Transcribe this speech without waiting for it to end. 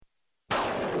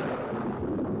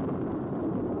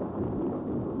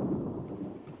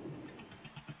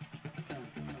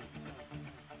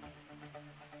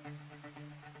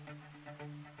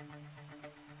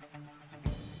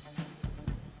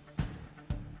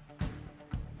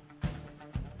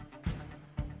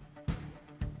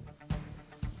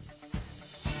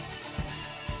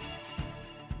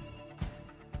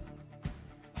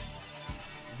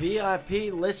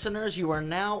VIP listeners, you are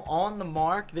now on the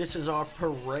mark. This is our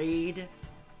parade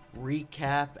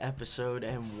recap episode,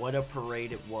 and what a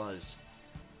parade it was.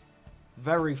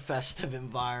 Very festive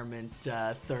environment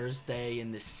Thursday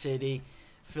in the city.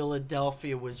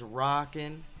 Philadelphia was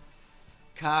rocking.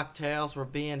 Cocktails were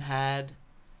being had,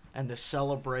 and the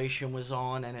celebration was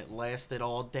on, and it lasted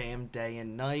all damn day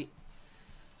and night.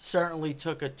 Certainly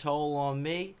took a toll on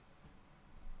me.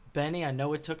 Benny, I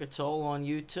know it took a toll on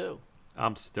you too.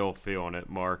 I'm still feeling it,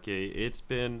 Marky. It's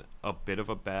been a bit of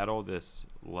a battle this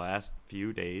last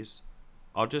few days.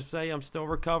 I'll just say I'm still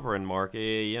recovering,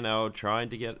 Marky. You know, trying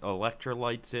to get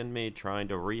electrolytes in me, trying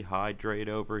to rehydrate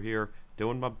over here,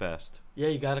 doing my best. Yeah,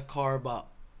 you got to carb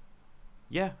up.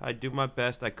 Yeah, I do my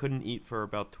best. I couldn't eat for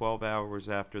about 12 hours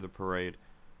after the parade.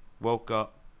 Woke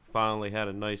up, finally had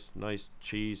a nice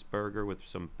cheeseburger with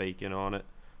some bacon on it.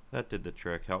 That did the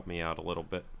trick, helped me out a little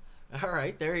bit. All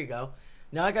right, there you go.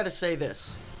 Now I got to say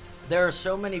this. There are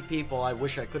so many people I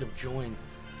wish I could have joined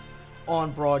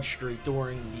on Broad Street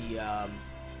during the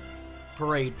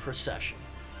parade procession.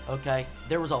 Okay?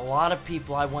 There was a lot of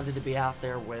people I wanted to be out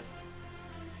there with.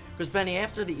 Because, Benny,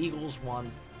 after the Eagles won,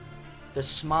 the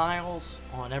smiles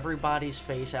on everybody's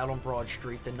face out on Broad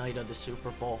Street the night of the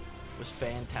Super Bowl was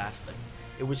fantastic.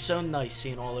 It was so nice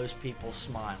seeing all those people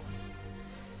smiling.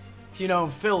 You know, in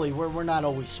Philly, we're not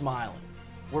always smiling.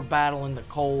 We're battling the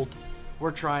cold. We're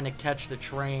trying to catch the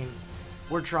train.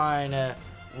 We're trying to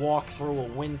walk through a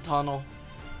wind tunnel.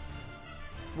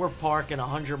 We're parking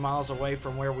 100 miles away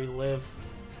from where we live.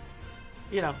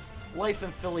 You know, life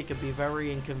in Philly could be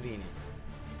very inconvenient.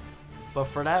 But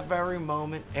for that very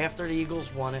moment, after the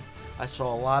Eagles won it, I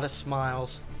saw a lot of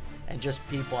smiles and just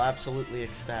people absolutely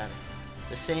ecstatic.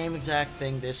 The same exact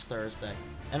thing this Thursday.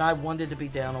 And I wanted to be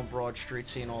down on Broad Street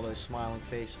seeing all those smiling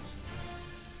faces.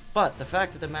 But the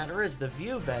fact of the matter is, the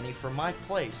view, Benny, from my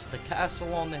place, the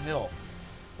castle on the hill,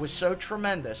 was so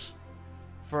tremendous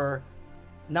for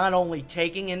not only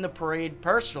taking in the parade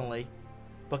personally,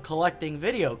 but collecting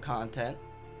video content,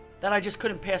 that I just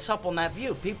couldn't pass up on that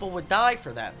view. People would die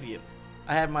for that view.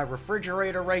 I had my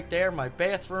refrigerator right there, my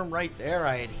bathroom right there,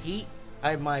 I had heat,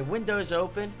 I had my windows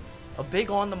open, a big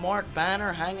On The Marc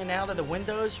banner hanging out of the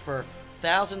windows for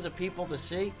thousands of people to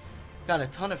see. Got a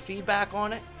ton of feedback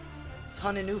on it.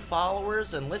 Ton of new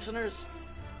followers and listeners.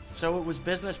 So it was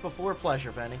business before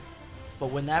pleasure, Benny. But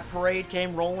when that parade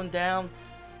came rolling down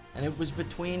and it was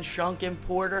between Shunk and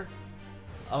Porter,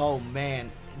 oh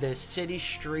man, the city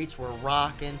streets were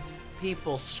rocking,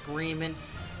 people screaming.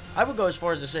 I would go as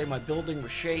far as to say my building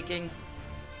was shaking.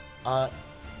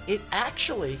 It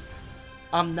actually,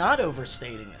 I'm not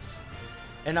overstating this,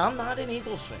 and I'm not an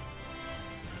Eagles fan.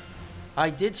 I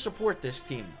did support this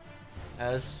team,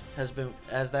 as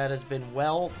that has been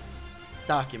well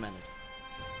documented.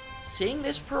 Seeing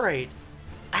this parade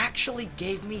actually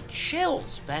gave me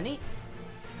chills, Benny,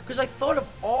 because I thought of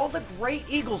all the great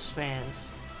Eagles fans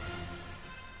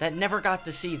that never got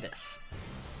to see this.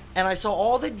 And I saw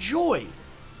all the joy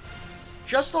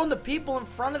just on the people in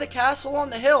front of the castle on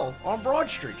the hill on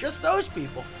Broad Street, just those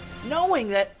people, knowing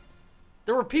that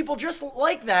there were people just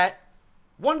like that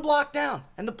one block down,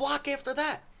 and the block after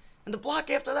that, and the block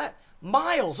after that,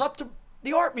 miles up to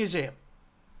the art museum.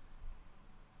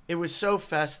 It was so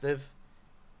festive,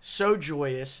 so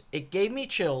joyous. It gave me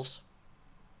chills.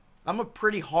 I'm a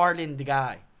pretty hardened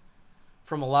guy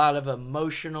from a lot of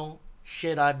emotional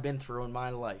shit I've been through in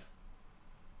my life.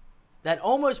 That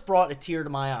almost brought a tear to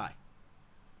my eye.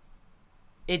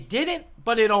 It didn't,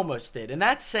 but it almost did, and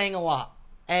that's saying a lot.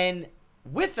 And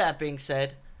with that being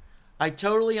said, I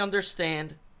totally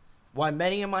understand why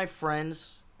many of my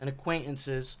friends and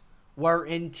acquaintances were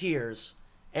in tears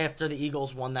after the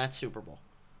Eagles won that Super Bowl.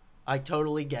 I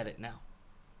totally get it now.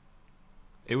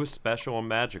 It was special and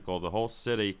magical. The whole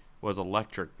city was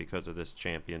electric because of this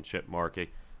championship,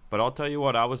 Marky. But I'll tell you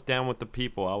what, I was down with the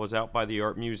people. I was out by the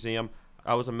art museum.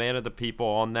 I was a man of the people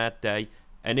on that day,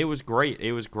 and it was great.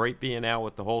 It was great being out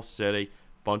with the whole city,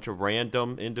 bunch of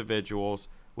random individuals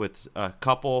with a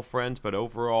couple of friends, but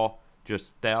overall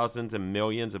just thousands and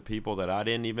millions of people that I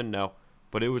didn't even know.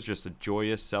 But it was just a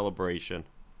joyous celebration.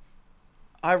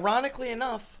 Ironically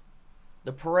enough,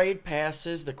 the parade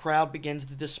passes, the crowd begins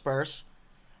to disperse,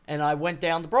 and I went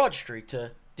down to Broad Street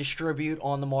to distribute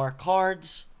On The Marc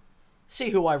cards,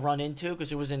 see who I run into,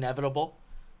 because it was inevitable.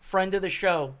 Friend of the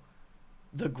show,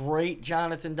 the great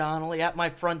Jonathan Donnelly, at my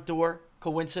front door,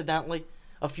 coincidentally.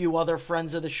 A few other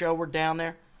friends of the show were down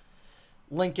there.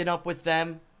 Linking up with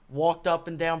them, walked up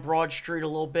and down Broad Street a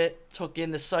little bit, took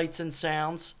in the sights and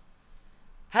sounds.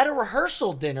 Had a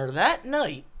rehearsal dinner that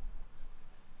night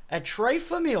at Tre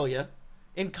Familia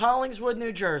in Collingswood,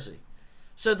 New Jersey.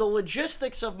 So the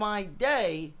logistics of my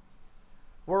day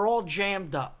were all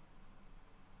jammed up.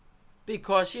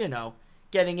 Because,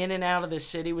 getting in and out of the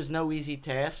city was no easy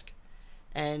task.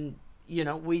 And,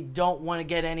 we don't want to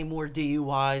get any more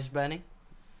DUIs, Benny.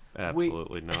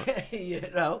 Absolutely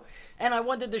not. And I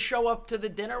wanted to show up to the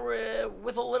dinner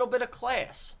with a little bit of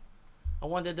class. I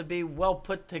wanted to be well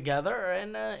put together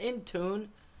and in tune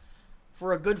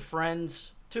for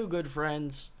two good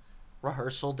friends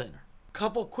rehearsal dinner.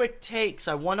 Couple quick takes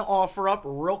I want to offer up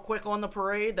real quick on the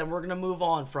parade, then we're going to move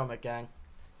on from it, gang.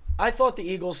 I thought the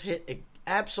Eagles hit an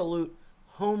absolute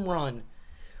home run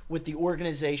with the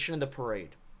organization of the parade.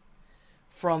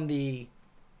 From the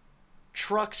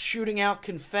trucks shooting out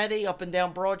confetti up and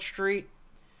down Broad Street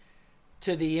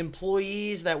to the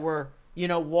employees that were,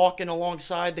 walking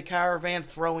alongside the caravan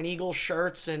throwing Eagles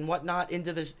shirts and whatnot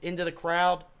into the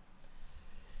crowd.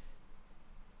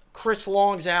 Chris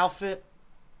Long's outfit,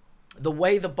 the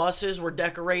way the buses were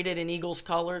decorated in Eagles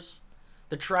colors,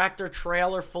 the tractor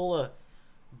trailer full of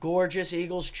gorgeous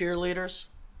Eagles cheerleaders,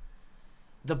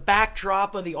 the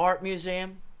backdrop of the art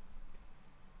museum,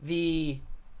 the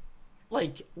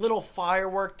little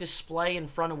firework display in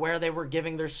front of where they were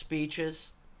giving their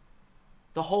speeches,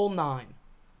 the whole nine.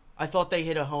 I thought they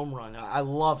hit a home run. I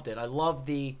loved it. I loved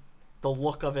the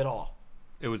look of it all.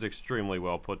 It was extremely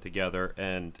well put together,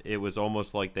 and it was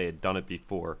almost like they had done it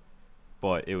before,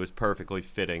 but it was perfectly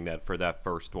fitting that for that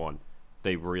first one,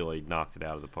 they really knocked it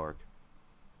out of the park.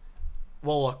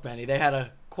 Well, look, Benny, they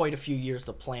had quite a few years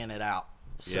to plan it out.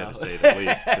 So. Yeah, to say the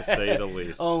least. To say the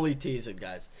least. Only teasing,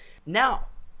 guys. Now,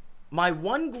 my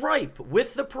one gripe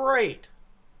with the parade,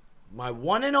 my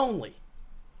one and only,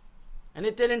 and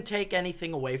it didn't take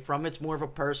anything away from it. It's more of a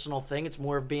personal thing. It's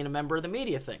more of being a member of the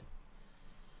media thing.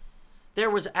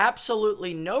 There was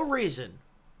absolutely no reason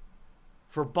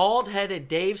for bald-headed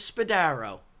Dave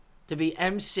Spadaro to be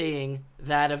emceeing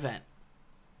that event.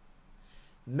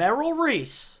 Merrill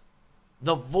Reese,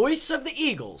 the voice of the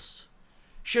Eagles,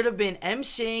 should have been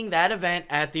emceeing that event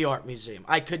at the Art Museum.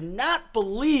 I could not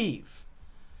believe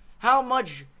how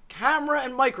much camera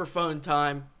and microphone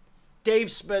time Dave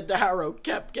Spadaro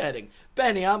kept getting.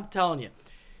 Benny, I'm telling you,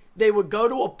 they would go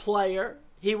to a player.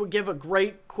 He would give a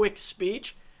great, quick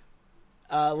speech,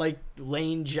 like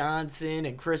Lane Johnson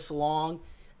and Chris Long,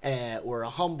 or a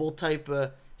humble type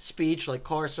of speech like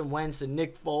Carson Wentz and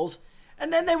Nick Foles.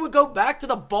 And then they would go back to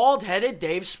the bald-headed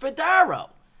Dave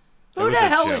Spadaro. Who the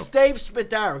hell is Dave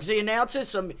Spadaro? Because he announces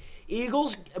some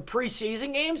Eagles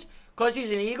preseason games? Because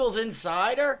he's an Eagles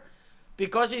insider?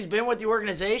 Because he's been with the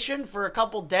organization for a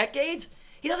couple decades?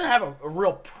 He doesn't have a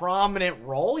real prominent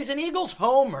role. He's an Eagles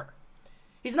homer.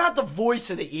 He's not the voice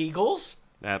of the Eagles.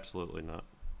 Absolutely not.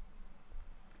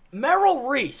 Merrill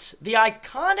Reese, the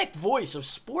iconic voice of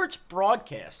sports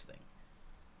broadcasting,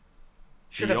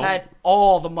 should have had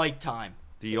all the mic time.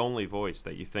 The only voice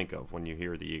that you think of when you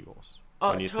hear the Eagles.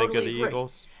 When you totally think of the agree.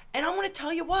 Eagles. And I want to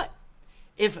tell you what.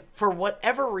 If for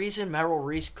whatever reason Merrill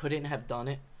Reese couldn't have done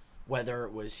it, whether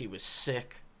it was he was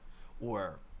sick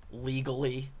or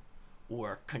legally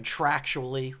or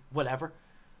contractually, whatever,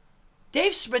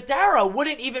 Dave Spadaro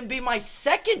wouldn't even be my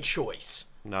second choice.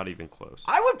 Not even close.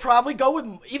 I would probably go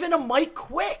with even a Mike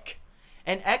Quick,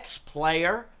 an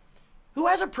ex-player who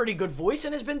has a pretty good voice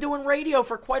and has been doing radio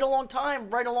for quite a long time,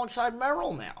 right alongside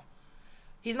Merrill now.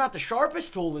 He's not the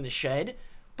sharpest tool in the shed,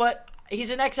 but he's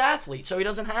an ex-athlete, so he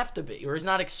doesn't have to be, or he's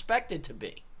not expected to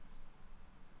be.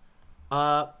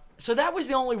 So that was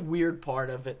the only weird part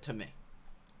of it to me.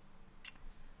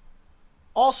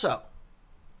 Also,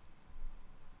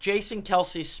 Jason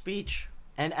Kelce's speech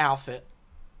and outfit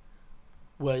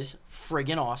was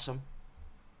friggin' awesome.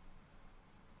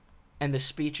 And the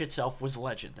speech itself was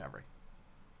legendary.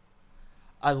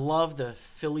 I love the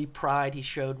Philly pride he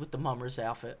showed with the Mummers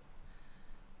outfit.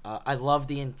 I love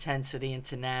the intensity and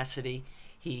tenacity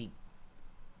he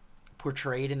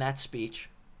portrayed in that speech.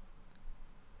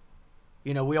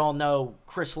 You know, we all know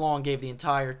Chris Long gave the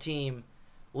entire team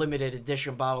limited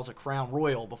edition bottles of Crown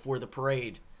Royal before the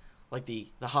parade. Like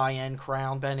the high-end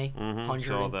Crown, Benny.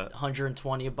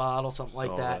 120 a bottle, something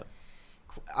like that.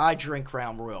 I drink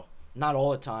Crown Royal. Not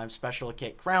all the time, special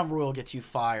occasion. Crown Royal gets you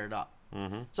fired up.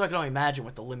 So I can only imagine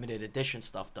what the limited edition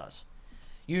stuff does.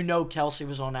 You know Kelce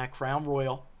was on that Crown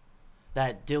Royal,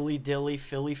 that Dilly Dilly,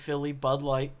 Philly Philly, Bud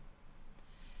Light.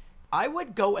 I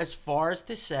would go as far as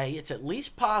to say it's at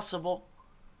least possible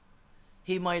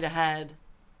he might have had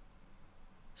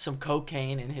some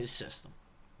cocaine in his system.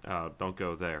 Oh, don't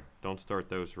go there. Don't start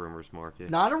those rumors, Marky.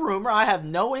 Not a rumor. I have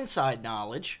no inside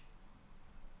knowledge.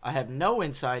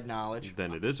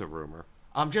 Then it is a rumor.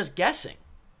 I'm just guessing.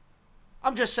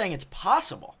 I'm just saying it's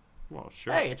possible. Well,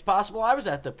 sure. Hey, it's possible I was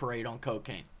at the parade on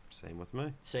cocaine. Same with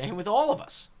me. Same with all of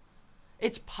us.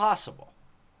 It's possible.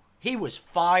 He was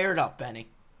fired up, Benny.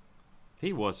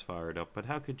 He was fired up, but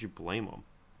how could you blame him?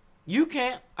 You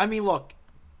can't. I mean, look.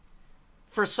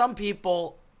 For some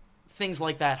people, things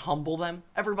like that humble them.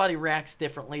 Everybody reacts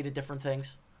differently to different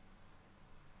things.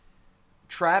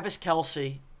 Travis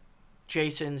Kelce,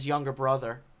 Jason's younger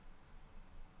brother,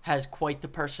 has quite the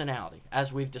personality,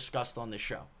 as we've discussed on this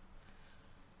show.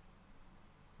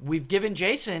 We've given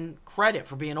Jason credit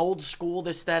for being old school,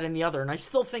 this, that, and the other, and I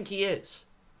still think he is.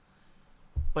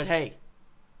 But hey,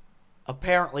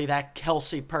 apparently that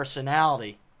Kelce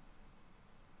personality,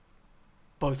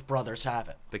 both brothers have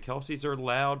it. The Kelces are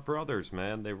loud brothers,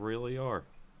 man. They really are.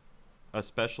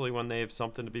 Especially when they have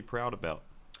something to be proud about.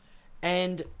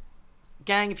 And,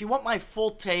 gang, if you want my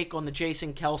full take on the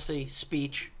Jason Kelce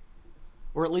speech,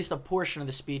 or at least a portion of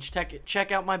the speech,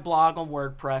 check out my blog on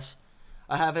WordPress.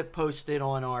 I have it posted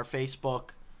on our Facebook,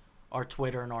 our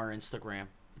Twitter, and our Instagram.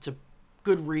 It's a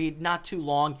good read, not too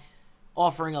long,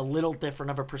 offering a little different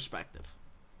of a perspective.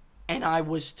 And I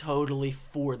was totally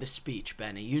for the speech,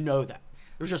 Benny. You know that.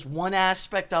 There's just one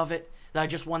aspect of it that I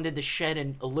just wanted to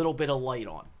shed a little bit of light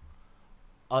on.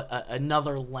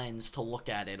 Another lens to look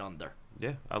at it under.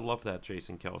 Yeah, I love that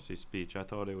Jason Kelce speech. I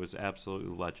thought it was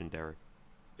absolutely legendary.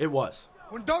 It was.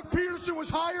 When Doug Peterson was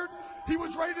hired, he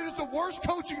was rated as the worst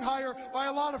coaching hire by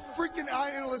a lot of freaking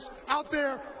analysts out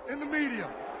there in the media.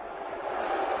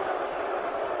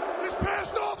 This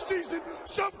past offseason,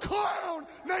 some clown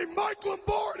named Mike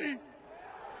Lombardi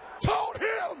told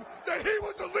him that he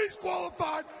was the least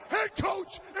qualified head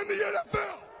coach in the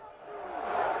NFL.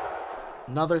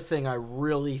 Another thing I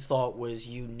really thought was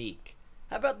unique.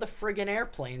 How about the friggin'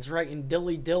 airplanes writing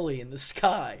dilly dilly in the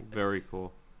sky? Very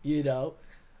cool. You know?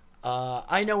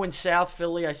 I know in South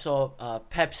Philly I saw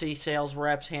Pepsi sales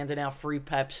reps handing out free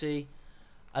Pepsi.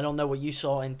 I don't know what you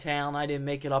saw in town. I didn't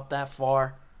make it up that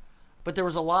far. But there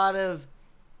was a lot of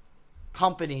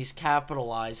companies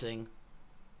capitalizing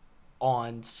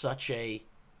on such a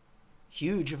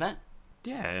huge event.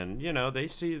 Yeah, and they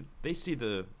see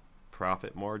the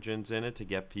profit margins in it to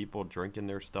get people drinking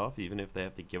their stuff, even if they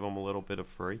have to give them a little bit of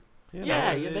free. They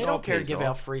don't care to give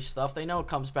out free stuff. They know it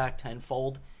comes back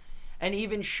tenfold. And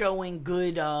even showing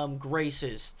good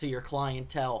graces to your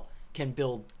clientele can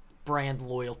build brand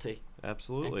loyalty.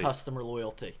 Absolutely. And customer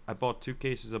loyalty. I bought 2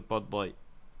 cases of Bud Light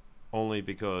only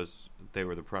because they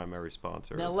were the primary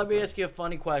sponsor. Now, let me ask you a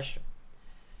funny question.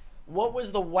 What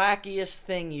was the wackiest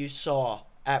thing you saw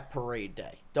at Parade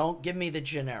Day? Don't give me the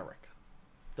generic.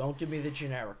 Don't give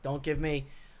me,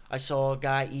 I saw a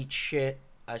guy eat shit.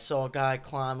 I saw a guy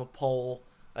climb a pole.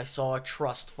 I saw a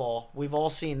trust fall. We've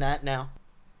all seen that now.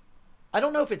 I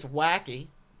don't know if it's wacky,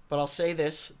 but I'll say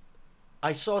this.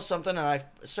 I saw something and I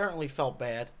certainly felt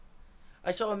bad.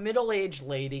 I saw a middle-aged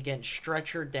lady getting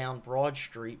stretchered down Broad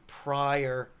Street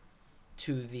prior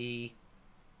to the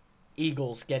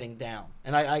Eagles getting down.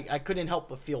 And I couldn't help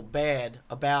but feel bad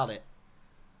about it.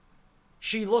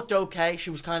 She looked okay. She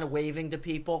was kind of waving to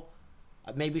people.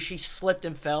 Maybe she slipped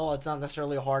and fell. It's not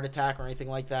necessarily a heart attack or anything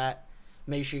like that.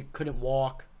 Maybe she couldn't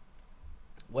walk.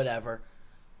 Whatever.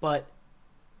 But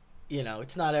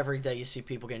it's not every day you see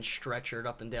people getting stretchered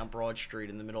up and down Broad Street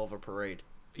in the middle of a parade.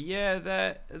 Yeah,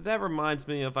 that reminds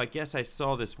me of, I guess I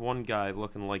saw this one guy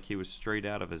looking like he was straight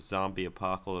out of a zombie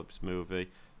apocalypse movie.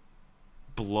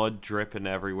 Blood dripping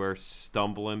everywhere,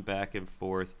 stumbling back and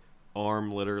forth,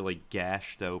 arm literally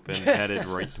gashed open, headed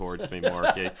right towards me,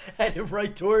 Marky. Headed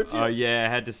right towards you? Yeah,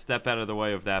 I had to step out of the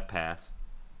way of that path.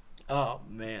 Oh,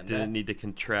 man. Didn't need to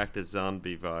contract a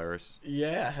zombie virus.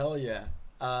 Yeah, hell yeah.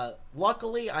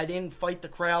 Luckily, I didn't fight the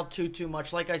crowd too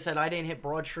much. Like I said, I didn't hit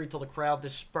Broad Street till the crowd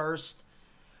dispersed.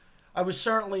 I was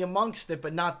certainly amongst it,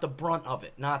 but not the brunt of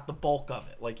it, not the bulk of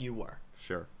it like you were.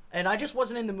 Sure. And I just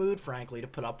wasn't in the mood, frankly, to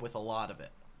put up with a lot of it.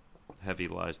 Heavy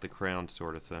lies the crown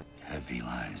sort of thing. Heavy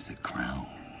lies the crown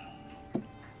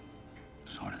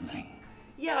sort of thing.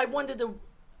 Yeah, I wanted to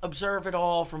observe it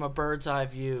all from a bird's eye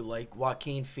view, like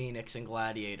Joaquin Phoenix in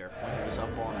Gladiator, when he was up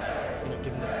on that,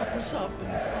 giving the thumbs up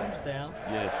and the thumbs down.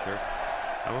 Yeah, sure.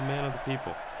 I'm a man of the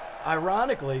people.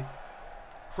 Ironically,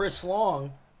 Chris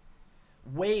Long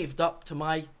waved up to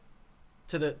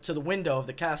the window of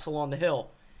the castle on the hill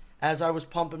as I was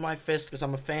pumping my fist because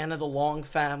I'm a fan of the Long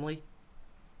family.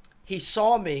 He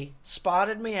saw me,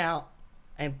 spotted me out,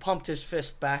 and pumped his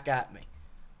fist back at me.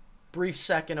 Brief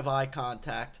second of eye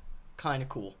contact. Kind of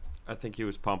cool. I think he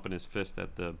was pumping his fist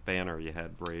at the banner you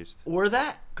had raised. Or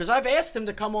that, because I've asked him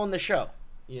to come on the show.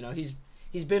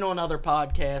 He's been on other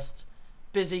podcasts.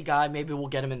 Busy guy. Maybe we'll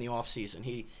get him in the off season.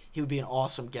 He would be an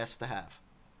awesome guest to have.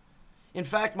 In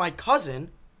fact, my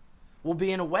cousin will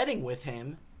be in a wedding with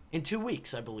him in 2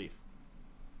 weeks, I believe.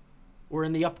 Or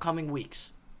in the upcoming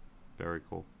weeks. Very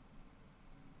cool.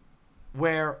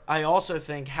 Where I also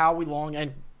think Howie Long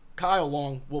and Kyle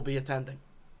Long will be attending.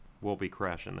 We'll be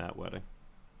crashing that wedding.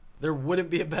 There wouldn't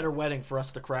be a better wedding for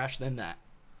us to crash than that.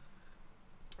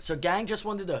 So, gang, just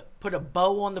wanted to put a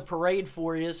bow on the parade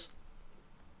for yous.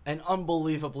 An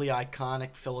unbelievably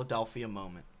iconic Philadelphia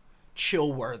moment.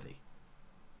 Chill-worthy.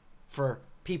 For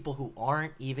people who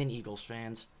aren't even Eagles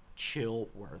fans,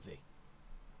 chill-worthy.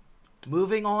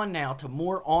 Moving on now to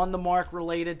more On The Marc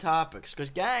related topics. Because,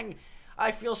 gang,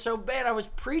 I feel so bad. I was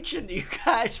preaching to you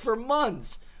guys for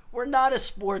months. We're not a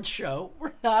sports show.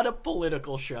 We're not a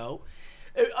political show.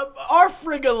 Our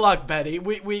friggin' luck, Betty.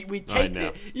 We take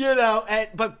it,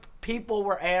 but people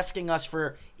were asking us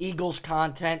for Eagles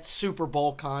content, Super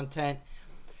Bowl content.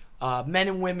 Men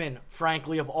and women,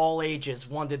 frankly, of all ages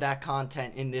wanted that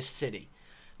content in this city.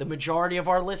 The majority of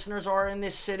our listeners are in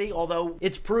this city, although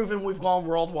it's proven we've gone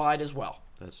worldwide as well.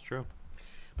 That's true.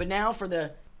 But now for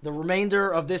the remainder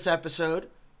of this episode,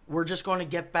 we're just going to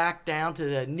get back down to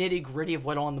the nitty-gritty of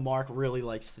what On The Marc really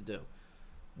likes to do.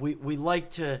 We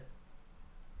like to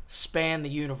span the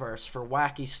universe for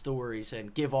wacky stories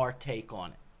and give our take on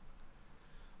it.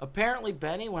 Apparently,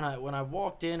 Benny, when I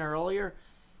walked in earlier,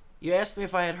 you asked me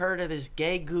if I had heard of this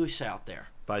gay goose out there.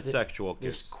 Bisexual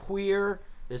This goose. queer,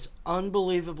 this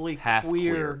unbelievably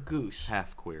queer goose.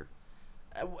 Half queer.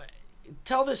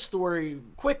 Tell this story.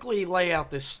 Quickly lay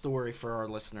out this story for our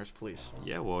listeners, please.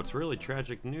 Yeah, well, it's really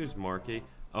tragic news, Marky.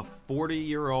 A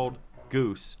 40-year-old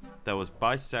goose that was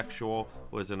bisexual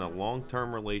was in a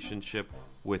long-term relationship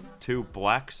with 2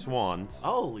 black swans.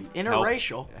 Holy,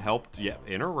 interracial.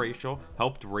 Interracial.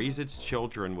 Helped raise its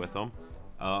children with them.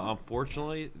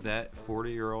 Unfortunately, that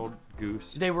 40-year-old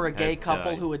goose. They were a gay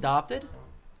couple who adopted?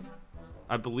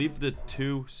 I believe the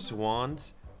 2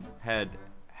 swans had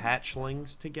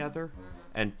hatchlings together,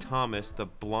 and Thomas, the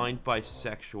blind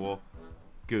bisexual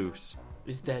goose,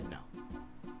 is dead now.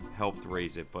 Helped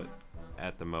raise it, but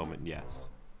at the moment, yes,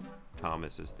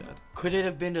 Thomas is dead. Could it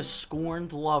have been a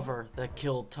scorned lover that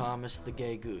killed Thomas the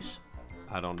gay goose?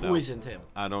 I don't know. Poisoned him.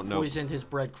 I don't know. Poisoned his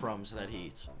breadcrumbs that he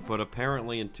eats. But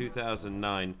apparently in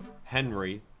 2009,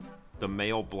 Henry, the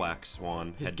male black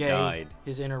swan, died.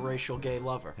 His interracial gay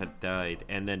lover. Had died.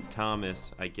 And then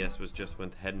Thomas, I guess, was just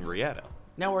with Henrietta.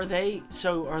 Now, are they,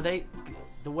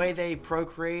 the way they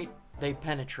procreate, they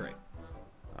penetrate?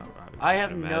 I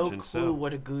have no clue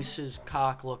what a goose's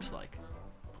cock looks like.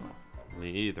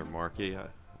 Me either, Marky.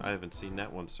 I haven't seen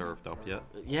that one served up yet.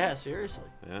 Yeah, seriously.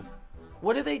 Yeah.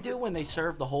 What do they do when they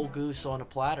serve the whole goose on a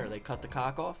platter? They cut the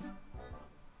cock off?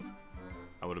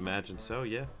 I would imagine so,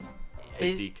 yeah.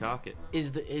 They decock it.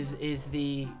 Is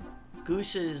the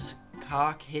goose's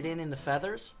cock hidden in the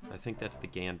feathers? I think that's the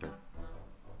gander.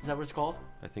 Is that what it's called?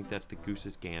 I think that's the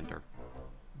goose's gander.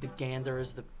 The gander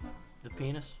is the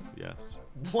penis? Yes.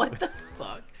 What the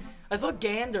fuck? I thought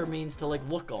gander means to,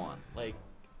 look on.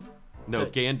 No,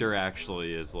 gander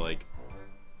actually is, I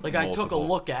took a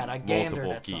look at, I gandered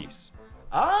multiple at geese. Something.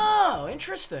 Oh,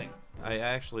 interesting. I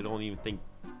actually don't even think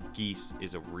geese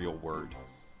is a real word.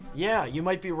 Yeah, you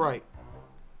might be right.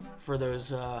 For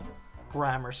those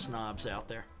grammar snobs out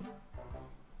there.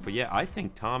 But yeah, I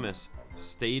think Thomas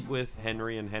stayed with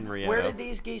Henry and Henrietta. Where did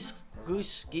these ganders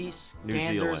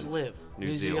live?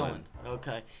 New Zealand.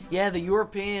 Okay. Yeah, the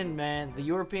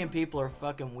European people are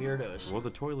fucking weirdos. Well, the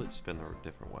toilets spin a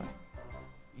different way.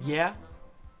 Yeah.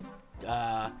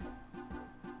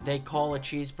 They call a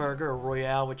cheeseburger a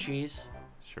Royale with cheese.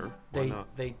 Sure. Why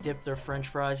not? They dip their French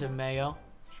fries in mayo.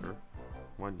 Sure.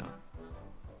 Why not?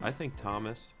 I think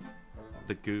Thomas,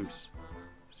 the goose,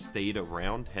 stayed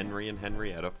around Henry and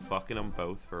Henrietta, fucking them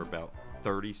both for about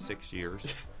 36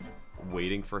 years,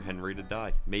 waiting for Henry to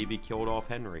die. Maybe killed off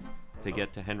Henry to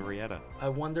get to Henrietta. I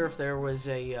wonder if there was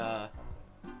an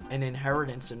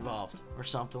inheritance involved or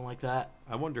something like that.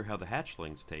 I wonder how the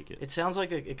hatchlings take it. It sounds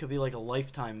like it could be like a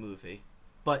Lifetime movie,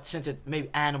 but since it maybe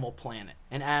an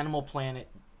Animal Planet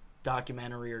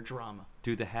documentary or drama.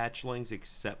 Do the hatchlings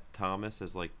accept Thomas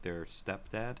as their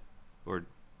stepdad, or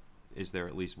is there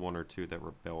at least one or two that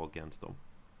rebel against him?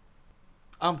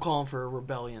 I'm calling for a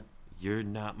rebellion. You're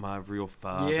not my real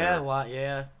father.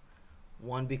 Yeah.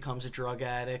 One becomes a drug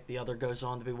addict, the other goes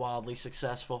on to be wildly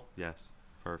successful. Yes,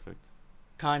 perfect.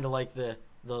 Kind of like the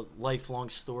lifelong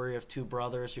story of 2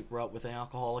 brothers who grew up with an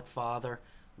alcoholic father.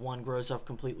 One grows up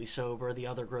completely sober, the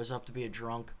other grows up to be a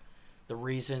drunk. The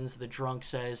reasons: the drunk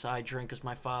says, I drink because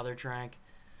my father drank.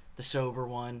 The sober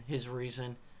one, his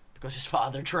reason, because his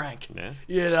father drank.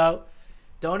 Yeah.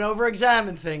 Don't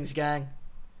over-examine things, gang.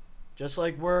 Just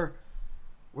like we're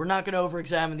We're not going to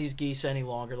over-examine these geese any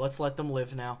longer. Let's let them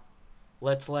live now.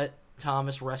 Let's let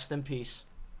Thomas rest in peace.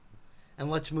 And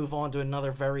let's move on to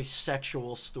another very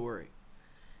sexual story.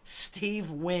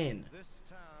 Steve Wynn,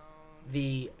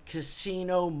 the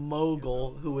casino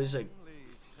mogul who is a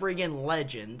friggin'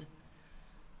 legend.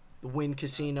 The Wynn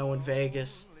Casino in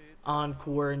Vegas,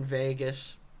 Encore in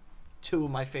Vegas, two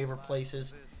of my favorite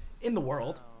places in the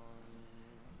world.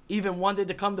 Even wanted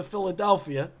to come to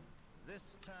Philadelphia,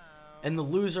 and the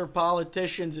loser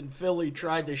politicians in Philly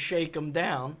tried to shake him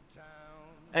down,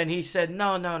 and he said,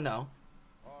 no.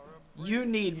 You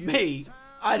need me.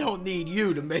 I don't need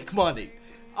you to make money.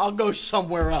 I'll go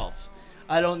somewhere else.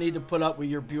 I don't need to put up with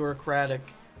your bureaucratic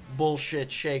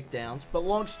bullshit shakedowns. But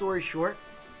long story short,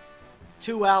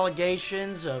 2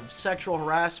 allegations of sexual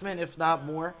harassment, if not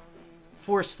more,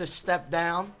 forced to step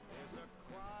down.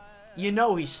 You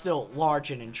know he's still large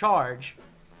and in charge.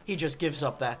 He just gives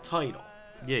up that title.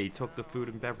 Yeah, he took the food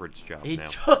and beverage job He now.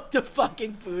 took the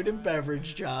fucking food and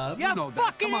beverage job. You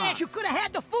fucking ass. You could have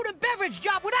had the food and beverage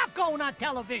job without going on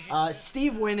television.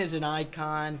 Steve Wynn is an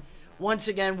icon. Once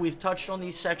again, we've touched on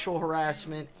these sexual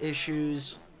harassment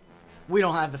issues. We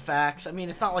don't have the facts. I mean,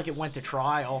 it's not like it went to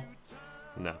trial.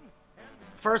 No.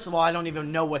 First of all, I don't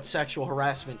even know what sexual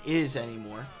harassment is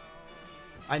anymore.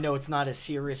 I know it's not as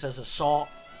serious as assault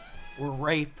or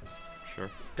rape. Sure.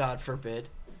 God forbid.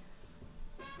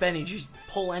 Benny, did you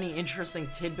pull any interesting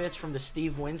tidbits from the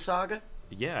Steve Wynn saga?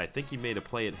 Yeah, I think he made a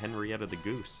play at Henrietta the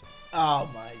Goose. Oh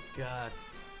my God.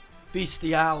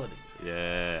 Bestiality.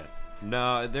 Yeah.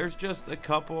 No, there's just a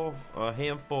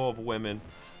handful of women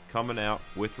coming out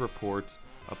with reports.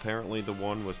 Apparently the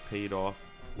one was paid off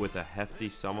with a hefty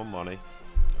sum of money.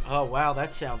 Oh wow,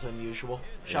 that sounds unusual.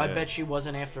 Yeah. I bet she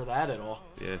wasn't after that at all.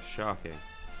 Yeah, shocking.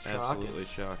 Absolutely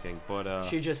shocking. But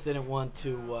She just didn't want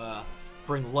to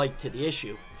bring light to the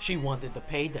issue. She wanted the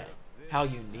payday. How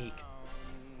unique.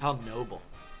 How noble.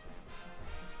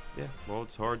 yeah, well,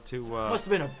 it's hard to Must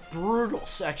have been a brutal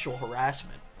sexual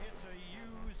harassment.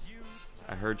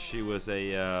 I heard she was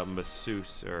a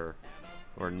masseuse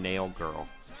or nail girl.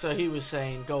 So he was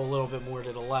saying, go a little bit more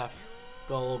to the left,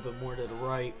 go a little bit more to the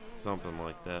right. Something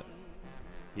like that.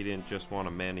 He didn't just want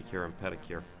a manicure and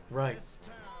pedicure. Right.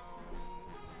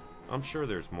 I'm sure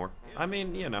there's more. I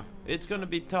mean, you know, it's going to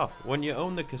be tough. When you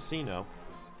own the casino,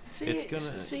 See,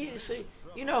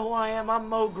 you know who I am? I'm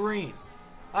Mo Green.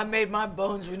 I made my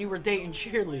bones when you were dating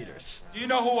cheerleaders. Do you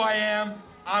know who I am?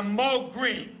 I'm Mo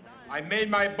Green. I made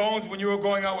my bones when you were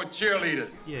going out with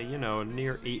cheerleaders. yeah, you know, a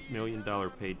near $8 million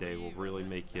payday will really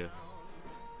make you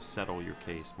settle your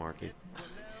case, Marky.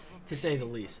 To say the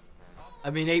least. I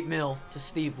mean, 8 mil to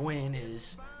Steve Wynn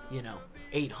is,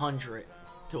 800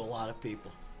 to a lot of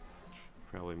people.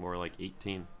 Probably more like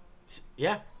 18.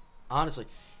 Yeah, honestly.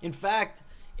 In fact,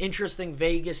 interesting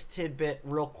Vegas tidbit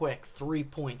real quick. 3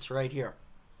 points right here.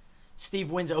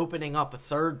 Steve Wynn's opening up a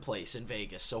 3rd place in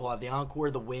Vegas. So he'll have the Encore,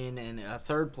 the Wynn, and a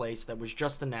 3rd place that was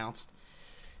just announced.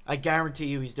 I guarantee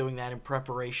you he's doing that in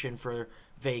preparation for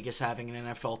Vegas having an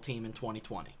NFL team in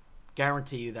 2020.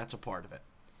 Guarantee you that's a part of it.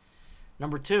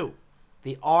 Number 2,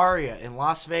 the Aria in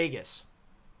Las Vegas,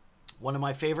 one of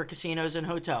my favorite casinos and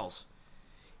hotels,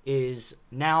 is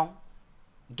now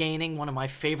gaining one of my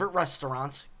favorite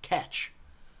restaurants, Catch.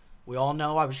 We all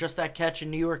know I was just at Catch in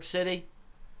New York City,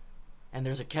 and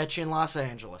there's a Catch in Los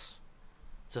Angeles.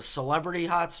 It's a celebrity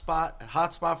hotspot, a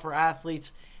hotspot for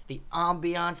athletes. The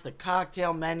ambiance, the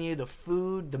cocktail menu, the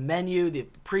food, the menu, the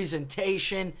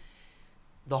presentation,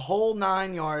 the whole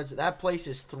 9 yards. That place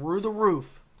is through the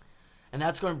roof, and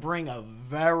that's going to bring a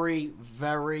very,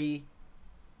 very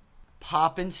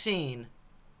poppin' scene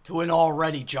to an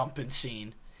already jumping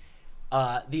scene.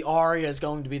 The Aria is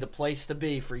going to be the place to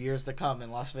be for years to come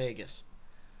in Las Vegas.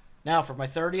 Now, for my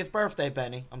 30th birthday,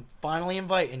 Benny, I'm finally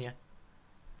inviting you.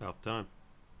 About time.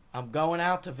 I'm going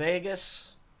out to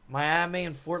Vegas, Miami,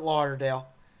 and Fort Lauderdale.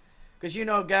 Because,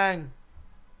 gang,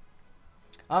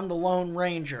 I'm the Lone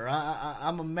Ranger.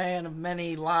 I'm a man of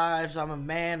many lives. I'm a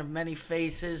man of many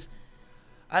faces.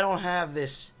 I don't have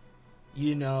this,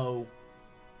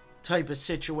 type of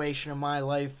situation in my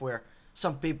life where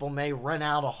some people may rent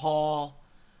out a hall,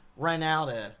 rent out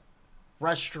a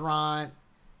restaurant,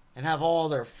 and have all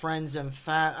their friends and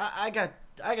I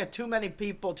got too many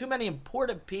people, too many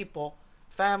important people,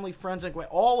 family, friends, and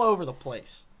all over the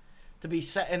place to be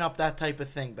setting up that type of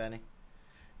thing, Benny.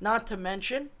 Not to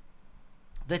mention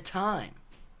the time.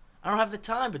 I don't have the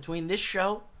time between this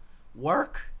show,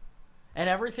 work, and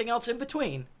everything else in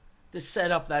between to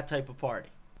set up that type of party.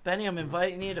 Benny, I'm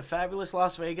inviting you to fabulous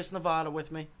Las Vegas, Nevada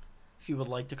with me, if you would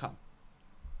like to come.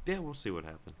 Yeah, we'll see what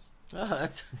happens. Oh,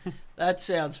 that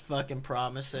sounds fucking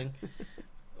promising.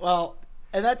 Well,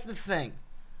 And that's the thing.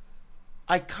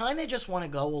 I kind of just want to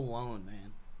go alone,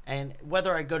 man. And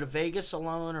whether I go to Vegas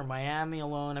alone or Miami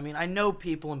alone, I mean, I know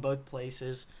people in both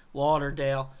places,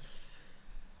 Lauderdale.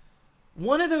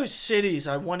 One of those cities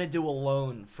I want to do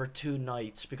alone for 2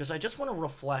 nights because I just want to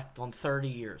reflect on 30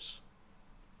 years.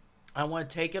 I want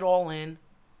to take it all in,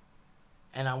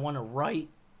 and I want to write,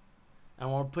 and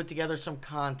I want to put together some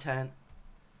content,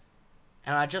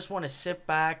 and I just want to sit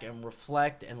back and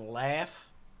reflect and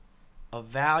laugh,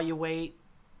 evaluate,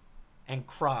 and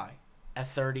cry at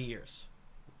 30 years.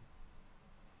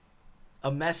 A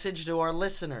message to our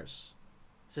listeners.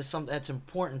 This is something that's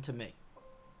important to me.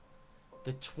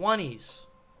 The 20s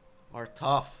are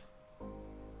tough.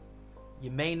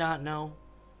 You may not know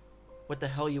what the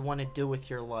hell you want to do with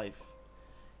your life.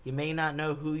 You may not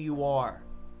know who you are.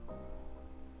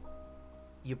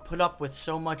 You put up with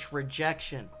so much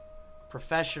rejection,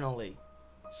 professionally,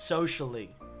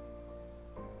 socially.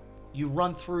 You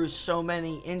run through so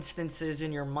many instances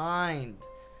in your mind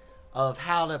of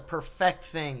how to perfect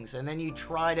things, and then you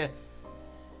try to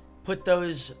put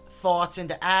those thoughts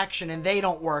into action and they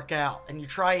don't work out, and you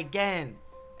try again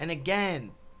and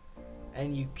again,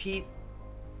 and you keep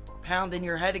pounding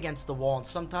your head against the wall, and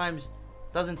sometimes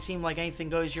it doesn't seem like anything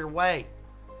goes your way.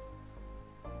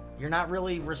 You're not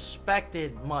really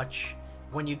respected much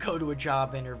when you go to a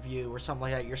job interview or something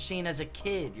like that. You're seen as a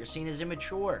kid. You're seen as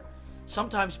immature.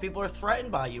 Sometimes people are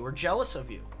threatened by you or jealous of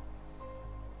you.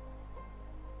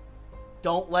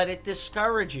 Don't let it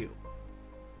discourage you.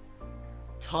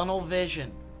 Tunnel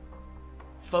vision.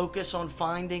 Focus on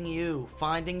finding you,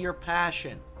 finding your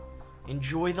passion.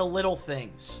 Enjoy the little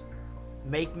things.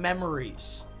 Make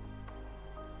memories.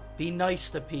 Be nice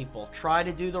to people. Try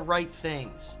to do the right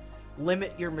things.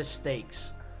 Limit your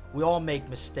mistakes. We all make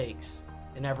mistakes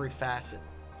in every facet.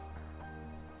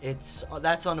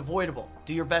 That's unavoidable.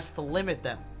 Do your best to limit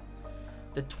them.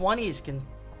 The 20s can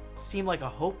seem like a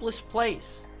hopeless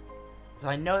place.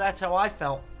 I know that's how I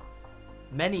felt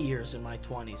many years in my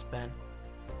 20s, Ben.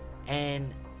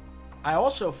 And I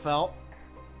also felt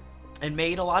and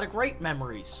made a lot of great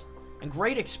memories and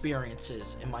great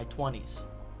experiences in my 20s.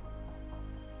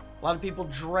 A lot of people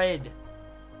dread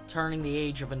turning the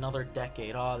age of another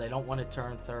decade. Oh, they don't want to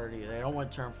turn 30. They don't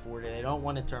want to turn 40. They don't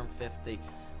want to turn 50.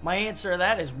 My answer to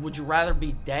that is, would you rather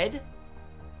be dead?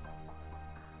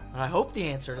 And I hope the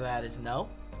answer to that is no.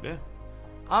 Yeah.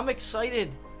 I'm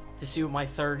excited to see what my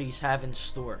 30s have in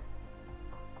store.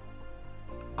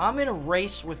 I'm in a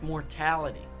race with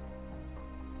mortality.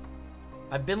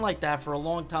 I've been like that for a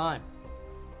long time.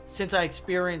 Since I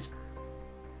experienced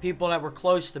people that were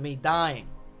close to me dying,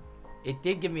 it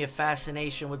did give me a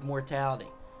fascination with mortality.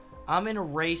 I'm in a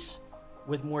race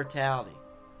with mortality.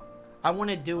 I want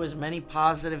to do as many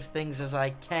positive things as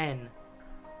I can,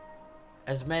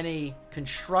 as many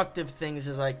constructive things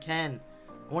as I can.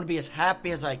 I want to be as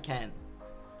happy as I can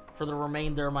for the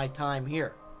remainder of my time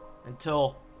here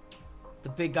until the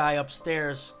big guy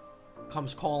upstairs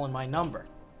comes calling my number.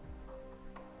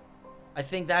 I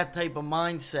think that type of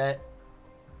mindset,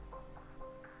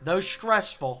 though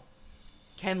stressful,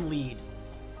 can lead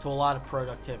to a lot of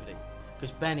productivity.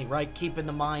 Because Benny, right, keeping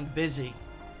the mind busy,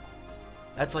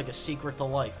 that's like a secret to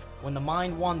life. When the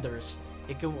mind wanders,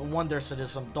 it can wander to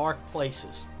some dark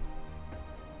places.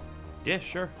 Yeah,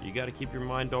 sure. You got to keep your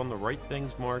mind on the right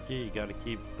things, Marky. You got to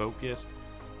keep focused.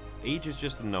 Age is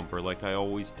just a number. Like I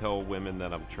always tell women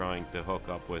that I'm trying to hook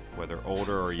up with, whether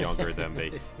older or younger than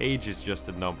me. Age is just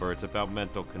a number. It's about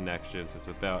mental connections. It's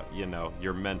about,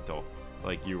 your mental,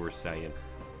 like you were saying.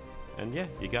 And yeah,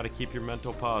 you got to keep your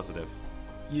mental positive.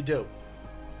 You do.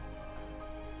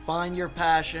 Find your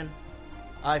passion.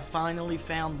 I finally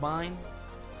found mine.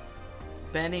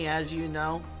 Benny, as you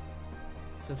know,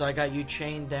 since I got you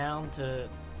chained down to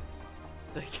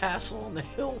the castle on the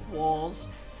hill walls,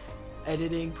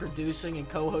 editing, producing, and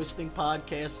co-hosting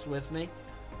podcasts with me,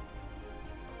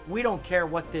 we don't care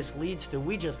what this leads to.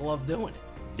 We just love doing it.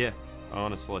 Yeah,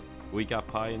 honestly. We got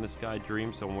pie in the sky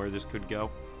dreams on where this could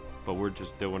go, but we're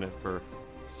just doing it for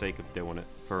sake of doing it,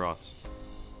 for us.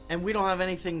 And we don't have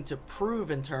anything to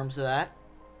prove in terms of that,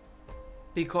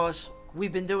 because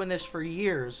we've been doing this for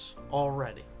years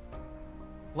already.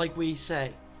 Like we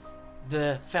say,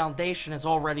 the foundation has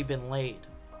already been laid.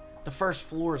 The first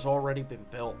floor has already been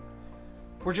built.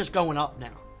 We're just going up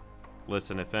now.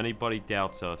 Listen, if anybody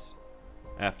doubts us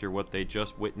after what they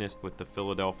just witnessed with the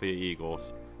Philadelphia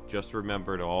Eagles, just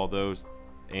remember to all those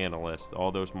analysts,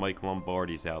 all those Mike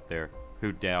Lombardis out there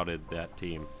who doubted that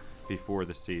team before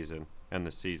the season and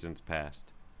the season's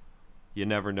past. You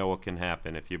never know what can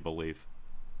happen if you believe.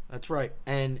 That's right.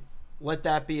 And let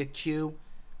that be a cue.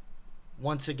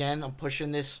 Once again, I'm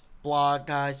pushing this blog,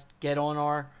 guys. Get on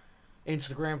our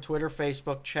Instagram, Twitter,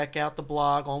 Facebook. Check out the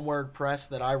blog on WordPress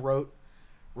that I wrote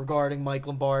regarding Mike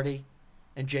Lombardi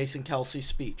and Jason Kelce's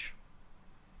speech.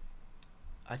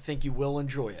 I think you will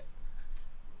enjoy it.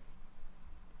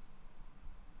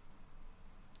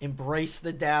 Embrace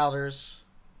the doubters,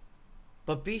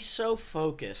 but be so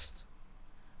focused,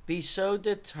 be so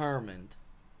determined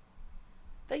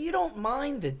that you don't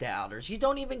mind the doubters. You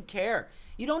don't even care.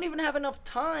 You don't even have enough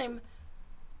time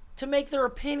to make their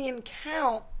opinion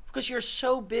count because you're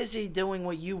so busy doing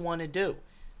what you want to do,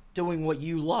 doing what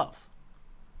you love.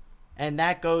 And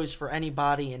that goes for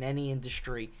anybody in any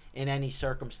industry, in any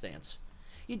circumstance.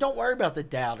 You don't worry about the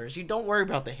doubters. You don't worry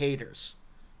about the haters.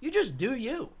 You just do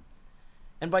you.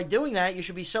 And by doing that, you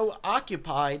should be so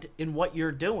occupied in what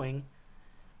you're doing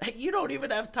that you don't even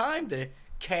have time to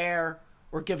care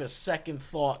or give a second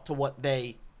thought to what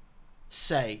they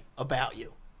say about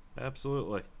you.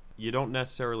 Absolutely. You don't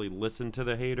necessarily listen to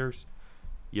the haters.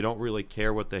 You don't really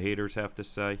care what the haters have to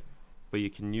say, but you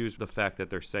can use the fact that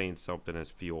they're saying something as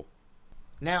fuel.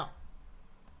 Now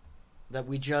that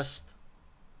we just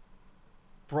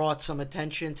brought some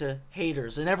attention to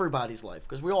haters in everybody's life,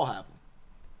 because we all have them,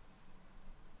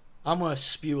 I'm going to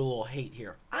spew a little hate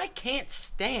here. I can't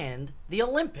stand the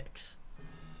Olympics.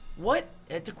 What,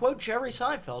 to quote Jerry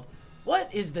Seinfeld,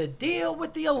 what is the deal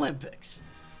with the Olympics?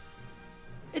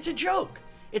 It's a joke.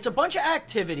 It's a bunch of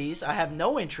activities I have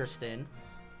no interest in.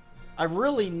 I've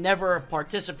really never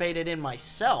participated in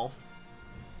myself.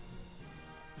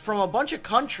 From a bunch of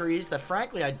countries that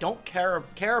frankly I don't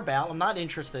care about, I'm not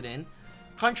interested in.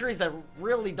 Countries that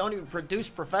really don't even produce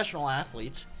professional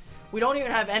athletes. We don't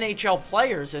even have NHL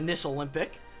players in this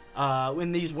Olympic,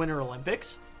 in these Winter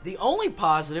Olympics. The only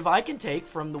positive I can take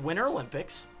from the Winter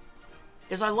Olympics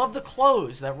is I love the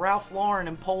clothes that Ralph Lauren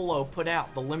and Polo put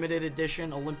out, the limited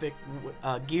edition Olympic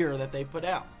gear that they put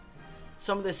out.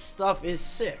 Some of this stuff is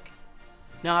sick.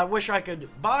 Now, I wish I could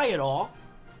buy it all,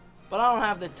 but I don't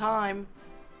have the time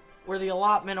or the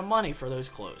allotment of money for those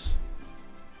clothes.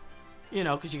 You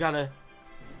know, because you got to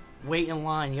wait in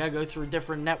line. You got to go through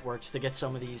different networks to get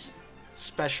some of these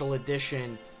special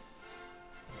edition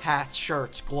hats,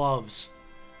 shirts, gloves.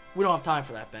 We don't have time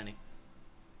for that, Benny.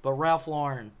 But Ralph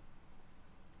Lauren,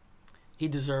 he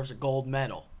deserves a gold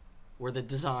medal. We're the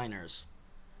designers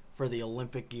for the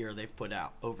Olympic gear they've put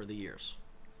out over the years.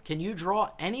 Can you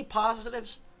draw any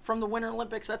positives from the Winter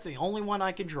Olympics? That's the only one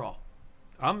I can draw.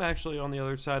 I'm actually on the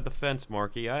other side of the fence,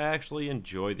 Marky. I actually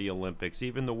enjoy the Olympics,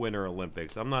 even the Winter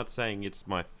Olympics. I'm not saying it's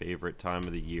my favorite time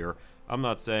of the year. I'm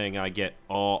not saying I get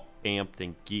all amped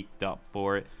and geeked up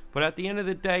for it. But at the end of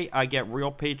the day, I get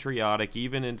real patriotic,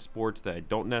 even in sports that I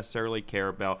don't necessarily care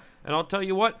about. And I'll tell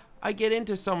you what, I get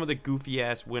into some of the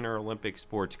goofy-ass Winter Olympic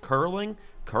sports.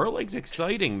 Curling's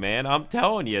exciting, man. I'm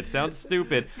telling you, it sounds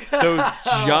stupid. Those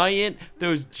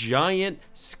giant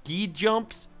ski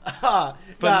jumps,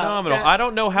 phenomenal. I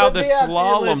don't know how the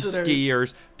slalom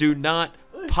skiers do not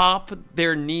pop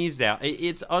their knees out.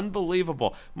 It's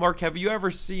unbelievable. Mark, have you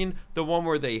ever seen the one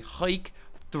where they hike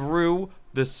through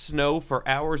the snow for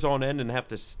hours on end and have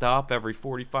to stop every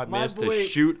 45 minutes to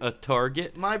shoot a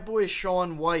target? My boy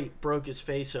Shaun White broke his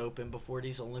face open before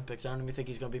these Olympics. I don't even think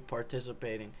he's going to be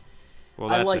participating. Well,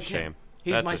 that's a shame.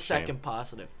 He's my second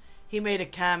positive. He made a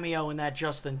cameo in that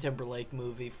Justin Timberlake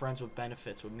movie, Friends with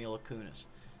Benefits, with Mila Kunis.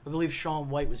 I believe Shaun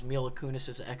White was Mila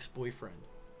Kunis' ex-boyfriend.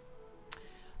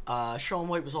 Shaun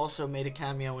White was also made a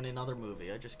cameo in another movie.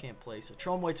 I just can't place it.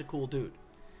 Shaun White's a cool dude.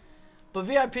 But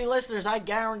VIP listeners, I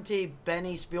guarantee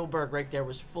Benny Spielberg right there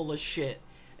was full of shit,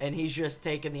 and he's just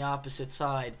taking the opposite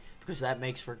side because that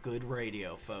makes for good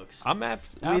radio, folks. I'm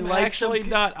actually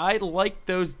not. I like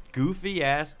those goofy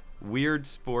ass weird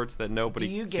sports that nobody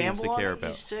seems to care about.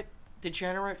 You sick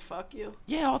degenerate? Fuck you.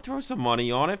 Yeah, I'll throw some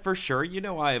money on it for sure. You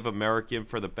know, I have American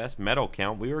for the best medal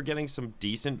count. We were getting some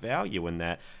decent value in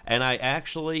that, and I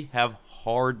actually have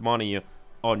hard money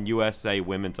on USA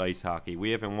women's ice hockey.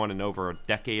 We haven't won in over a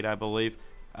decade, I believe.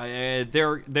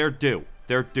 They're due.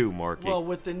 They're due, Marky. Well,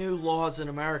 with the new laws in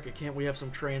America, can't we have some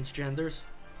transgenders?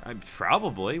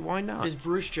 Probably. Why not? Is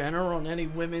Bruce Jenner on any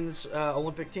women's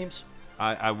Olympic teams?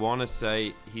 I want to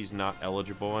say he's not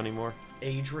eligible anymore.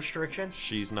 Age restrictions?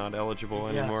 She's not eligible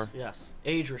anymore. Yes.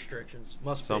 Age restrictions.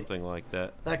 Must be. Something like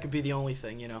that. That could be the only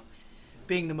thing, you know.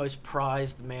 Being the most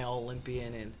prized male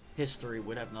Olympian in history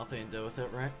would have nothing to do with it,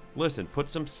 right? Listen, put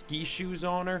some ski shoes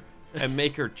on her and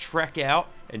make her trek out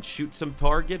and shoot some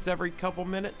targets every couple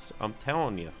minutes. I'm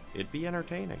telling you, it'd be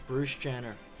entertaining. Bruce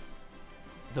Jenner,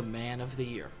 the Man of the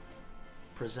Year,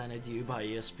 presented to you by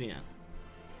ESPN.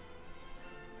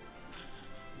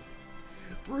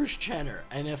 Bruce Jenner,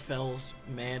 NFL's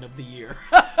Man of the Year.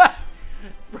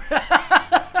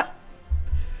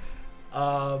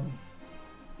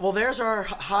 Well, there's our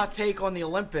hot take on the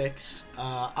Olympics.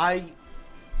 I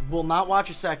will not watch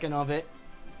a second of it.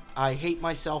 I hate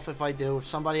myself if I do. If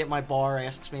somebody at my bar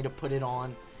asks me to put it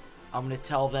on, I'm going to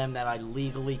tell them that I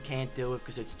legally can't do it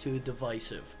because it's too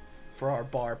divisive for our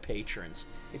bar patrons.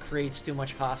 It creates too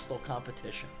much hostile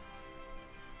competition.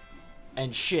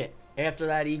 And shit, after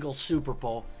that Eagles Super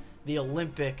Bowl, the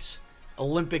Olympic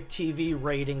TV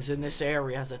ratings in this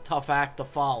area has a tough act to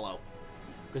follow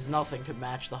because nothing could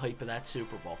match the hype of that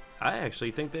Super Bowl. I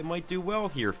actually think they might do well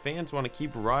here. Fans want to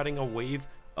keep riding a wave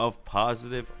of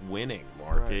positive winning,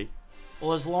 Marky. Right.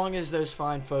 Well, as long as those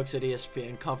fine folks at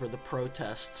ESPN cover the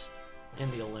protests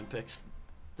in the Olympics,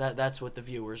 that's what the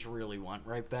viewers really want,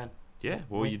 right, Ben? Yeah,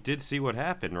 well, you did see what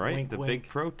happened, right? Wink, the wink. big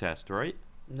protest, right?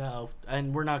 No,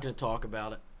 and we're not going to talk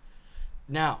about it.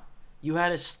 Now, you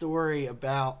had a story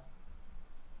about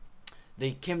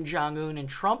the Kim Jong-un and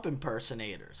Trump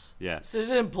impersonators. Yes. This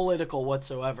isn't political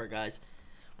whatsoever, guys.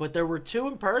 But there were two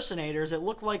impersonators, it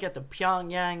looked like at the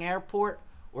Pyongyang airport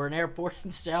or an airport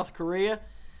in South Korea,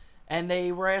 and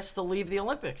they were asked to leave the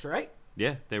Olympics, right?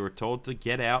 Yeah, they were told to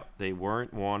get out. They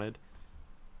weren't wanted.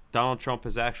 Donald Trump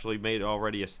has actually made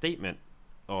already a statement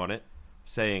on it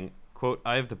saying, quote,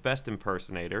 I have the best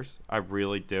impersonators. I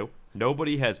really do.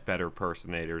 Nobody has better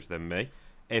impersonators than me.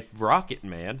 If Rocket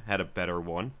Man had a better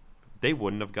one, they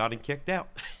wouldn't have gotten kicked out.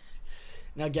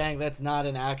 Now, gang, that's not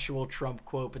an actual Trump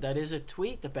quote, but that is a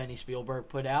tweet that Benny Spielberg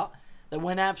put out that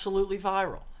went absolutely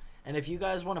viral. And if you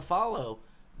guys want to follow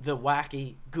the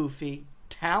wacky, goofy,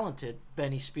 talented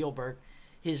Benny Spielberg,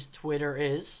 his Twitter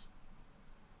is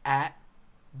at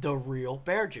The Real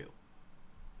Bear Jew.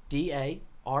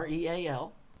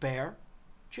 DAREAL, Bear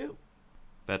Jew.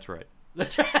 That's right.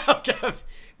 That's right. Okay,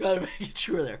 gotta make it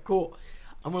sure there. Cool.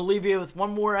 I'm going to leave you with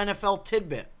one more NFL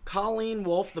tidbit. Colleen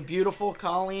Wolfe, the beautiful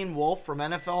Colleen Wolfe from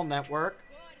NFL Network,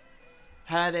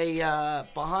 had a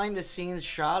behind-the-scenes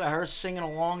shot of her singing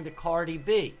along to Cardi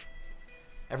B.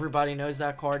 Everybody knows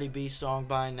that Cardi B song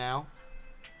by now.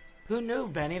 Who knew,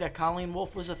 Benny, that Colleen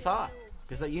Wolfe was a THOT?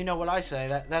 Because you know what I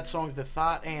say, that song's the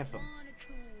THOT anthem.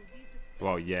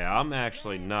 Well, yeah, I'm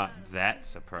actually not that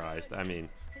surprised. I mean,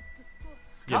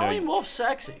 Colleen Wolfe's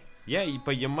sexy. Yeah,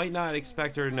 but you might not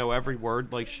expect her to know every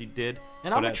word like she did.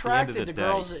 And I'm attracted to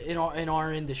girls in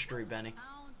our industry, Benny.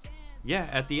 Yeah,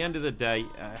 at the end of the day,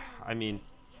 I mean,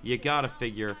 you gotta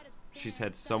figure she's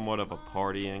had somewhat of a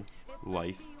partying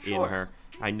life in her.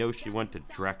 I know she went to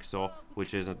Drexel,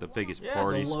 which isn't the biggest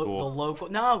party school. The local.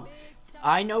 No,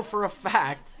 I know for a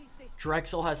fact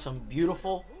Drexel has some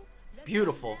beautiful,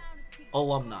 beautiful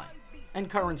alumni and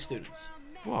current students.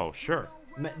 Whoa, sure.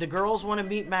 The girls want to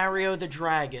meet Mario the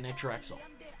Dragon at Drexel.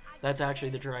 That's actually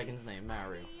the dragon's name,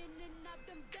 Mario.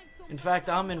 In fact,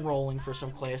 I'm enrolling for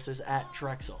some classes at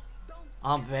Drexel.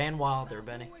 I'm Van Wilder,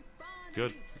 Benny.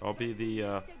 Good. I'll be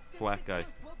the black guy,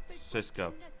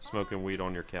 Cisco, smoking weed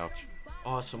on your couch.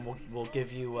 Awesome. We'll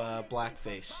give you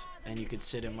blackface, and you could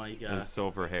sit in my... and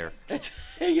silver hair.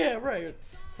 Yeah, right.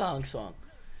 Thong song.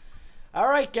 All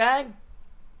right, gang.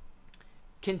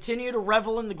 Continue to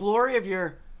revel in the glory of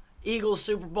your Eagles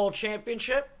Super Bowl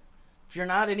championship. If you're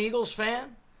not an Eagles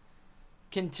fan,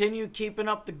 continue keeping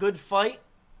up the good fight.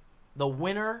 The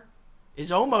winter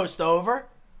is almost over.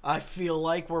 I feel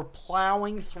like we're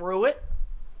plowing through it.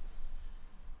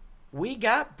 We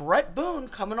got Brett Boone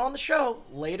coming on the show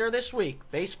later this week.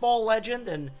 Baseball legend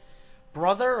and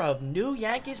brother of new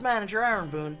Yankees manager Aaron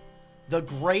Boone, the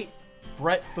great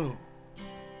Brett Boone.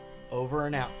 Over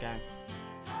and out, gang.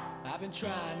 I've been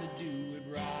trying to do it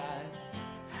right.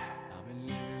 I've been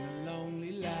living a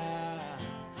lonely life.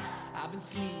 I've been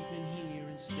sleeping here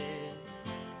instead.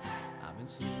 I've been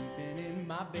sleeping in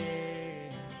my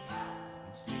bed. I've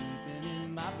been sleeping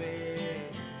in my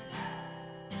bed.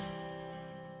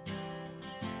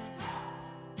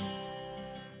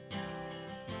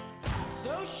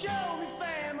 So show me